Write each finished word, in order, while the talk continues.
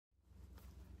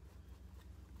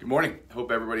Good morning.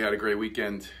 Hope everybody had a great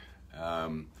weekend.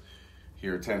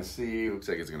 Here in Tennessee, looks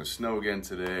like it's going to snow again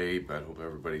today, but hope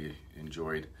everybody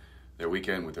enjoyed their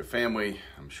weekend with their family.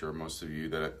 I'm sure most of you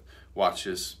that watch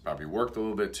this probably worked a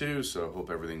little bit too, so hope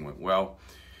everything went well.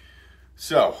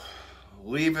 So,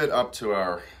 leave it up to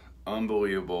our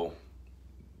unbelievable,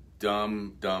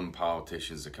 dumb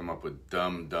politicians to come up with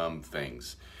dumb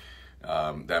things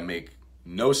that make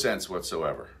no sense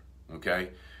whatsoever, okay?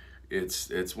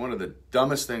 It's one of the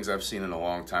dumbest things I've seen in a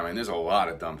long time, and there's a lot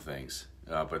of dumb things,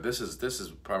 but this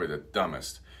is probably the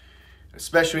dumbest,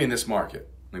 especially in this market,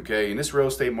 okay? In this real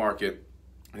estate market,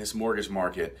 in this mortgage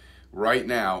market, right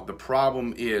now, the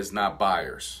problem is not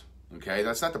buyers, okay?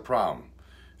 That's not the problem.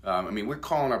 We're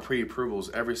calling our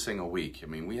pre-approvals every single week.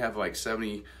 We have like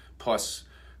 70 plus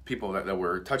people that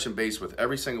we're touching base with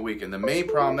every single week, and the main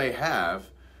problem they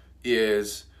have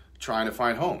is trying to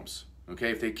find homes,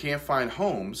 okay? If they can't find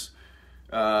homes,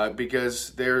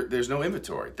 because there's no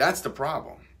inventory. That's the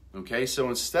problem, okay? So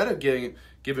instead of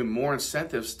giving more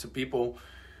incentives to people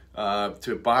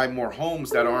to buy more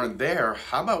homes that aren't there,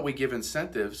 how about we give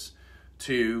incentives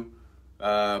to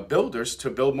builders to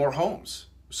build more homes?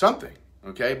 Something,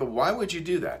 okay? But why would you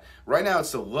do that? Right now,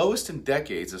 it's the lowest in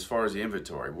decades as far as the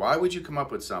inventory. Why would you come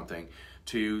up with something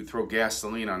to throw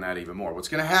gasoline on that even more? What's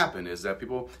going to happen is that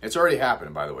it's already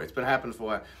happening, by the way. It's been happening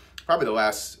for probably the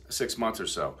last 6 months or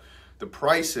so. The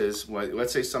prices,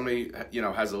 let's say somebody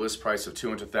has a list price of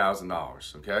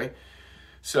 $200,000, okay?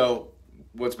 So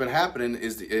what's been happening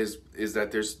is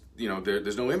that there's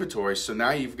no inventory. So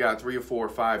now you've got 3 or 4 or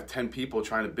 5, 10 people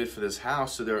trying to bid for this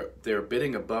house, so they're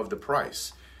bidding above the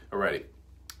price already.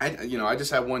 I just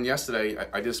had one yesterday.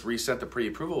 I just resent the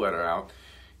pre-approval letter out,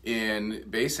 and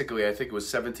basically I think it was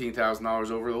 $17,000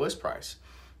 over the list price.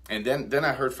 And then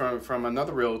I heard from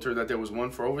another realtor that there was one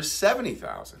for over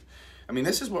 $70,000.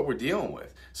 This is what we're dealing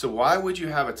with. So why would you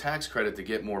have a tax credit to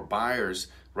get more buyers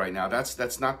right now?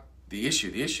 That's not the issue.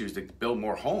 The issue is to build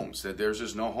more homes. That there's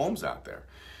just no homes out there.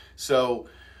 So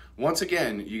once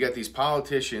again, you get these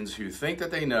politicians who think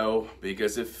that they know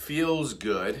because it feels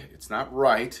good. It's not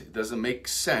right. It doesn't make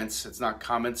sense. It's not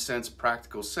common sense,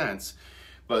 practical sense.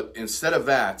 But instead of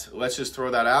that, let's just throw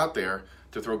that out there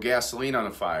to throw gasoline on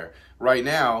the fire. Right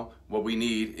now, what we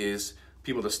need is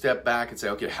people to step back and say,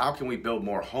 okay, how can we build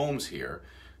more homes here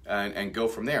and go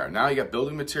from there? Now you got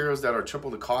building materials that are triple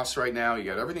the cost right now. You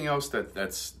got everything else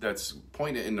that's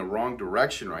pointed in the wrong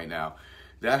direction right now.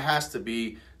 That has to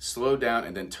be slowed down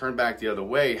and then turned back the other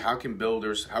way. How can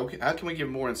we give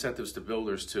more incentives to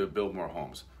builders to build more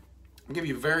homes? I'll give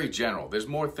you very general. There's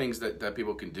more things that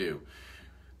people can do.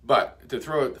 But to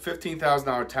throw a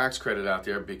 $15,000 tax credit out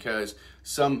there because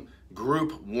some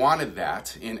group wanted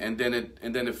that, and then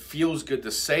it feels good to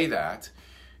say that,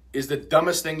 is the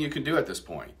dumbest thing you can do at this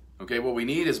point. Okay, what we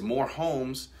need is more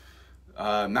homes,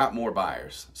 not more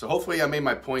buyers. So hopefully I made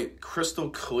my point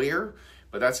crystal clear,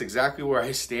 but that's exactly where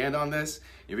I stand on this.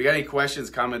 If you got any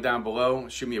questions, comment down below.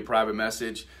 Shoot me a private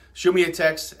message. Shoot me a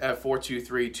text at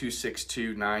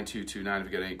 423-262-9229 if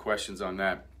you got any questions on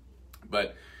that.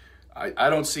 But I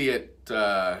don't see it.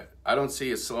 I don't see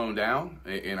it slowing down,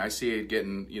 and I see it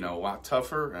getting a lot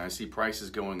tougher, and I see prices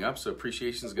going up. So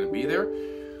appreciation is going to be there.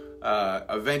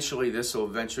 Eventually, this will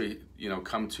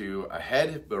come to a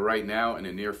head. But right now, in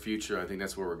the near future, I think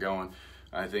that's where we're going.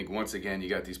 I think once again, you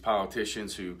got these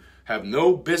politicians who have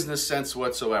no business sense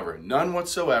whatsoever, none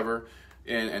whatsoever,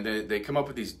 and they come up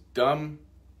with these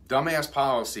dumbass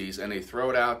policies, and they throw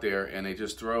it out there, and they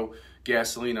just throw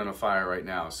gasoline on a fire right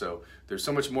now. So there's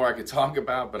so much more I could talk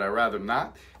about, but I'd rather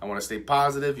not. I want to stay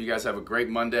positive. You guys have a great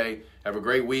Monday. Have a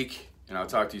great week, and I'll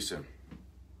talk to you soon.